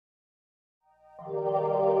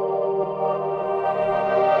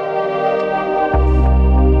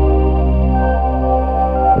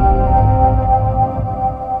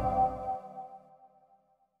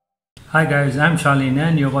Hi guys, I'm Shalin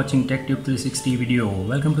and you're watching TechTube 360 video.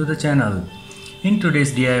 Welcome to the channel. In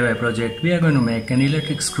today's DIY project, we are going to make an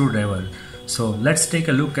electric screwdriver. So let's take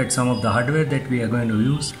a look at some of the hardware that we are going to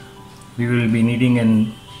use. We will be needing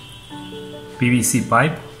an PVC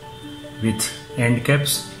pipe with end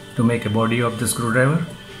caps to make a body of the screwdriver.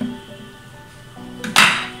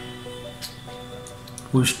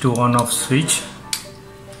 Push to on off switch.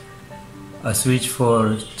 A switch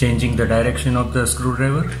for changing the direction of the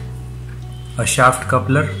screwdriver. A shaft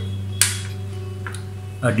coupler,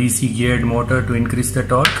 a DC geared motor to increase the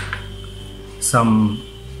torque, some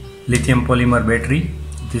lithium polymer battery.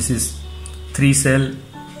 This is 3 cell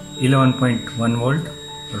 11.1 volt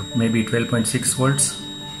or maybe 12.6 volts,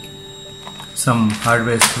 some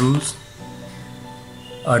hardware screws,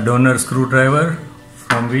 a donor screwdriver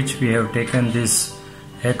from which we have taken this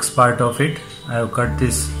hex part of it. I have cut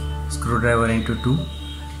this screwdriver into two.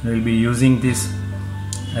 We will be using this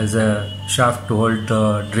as a shaft to hold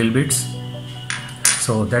the drill bits.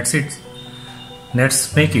 So that's it.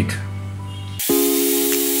 Let's make it.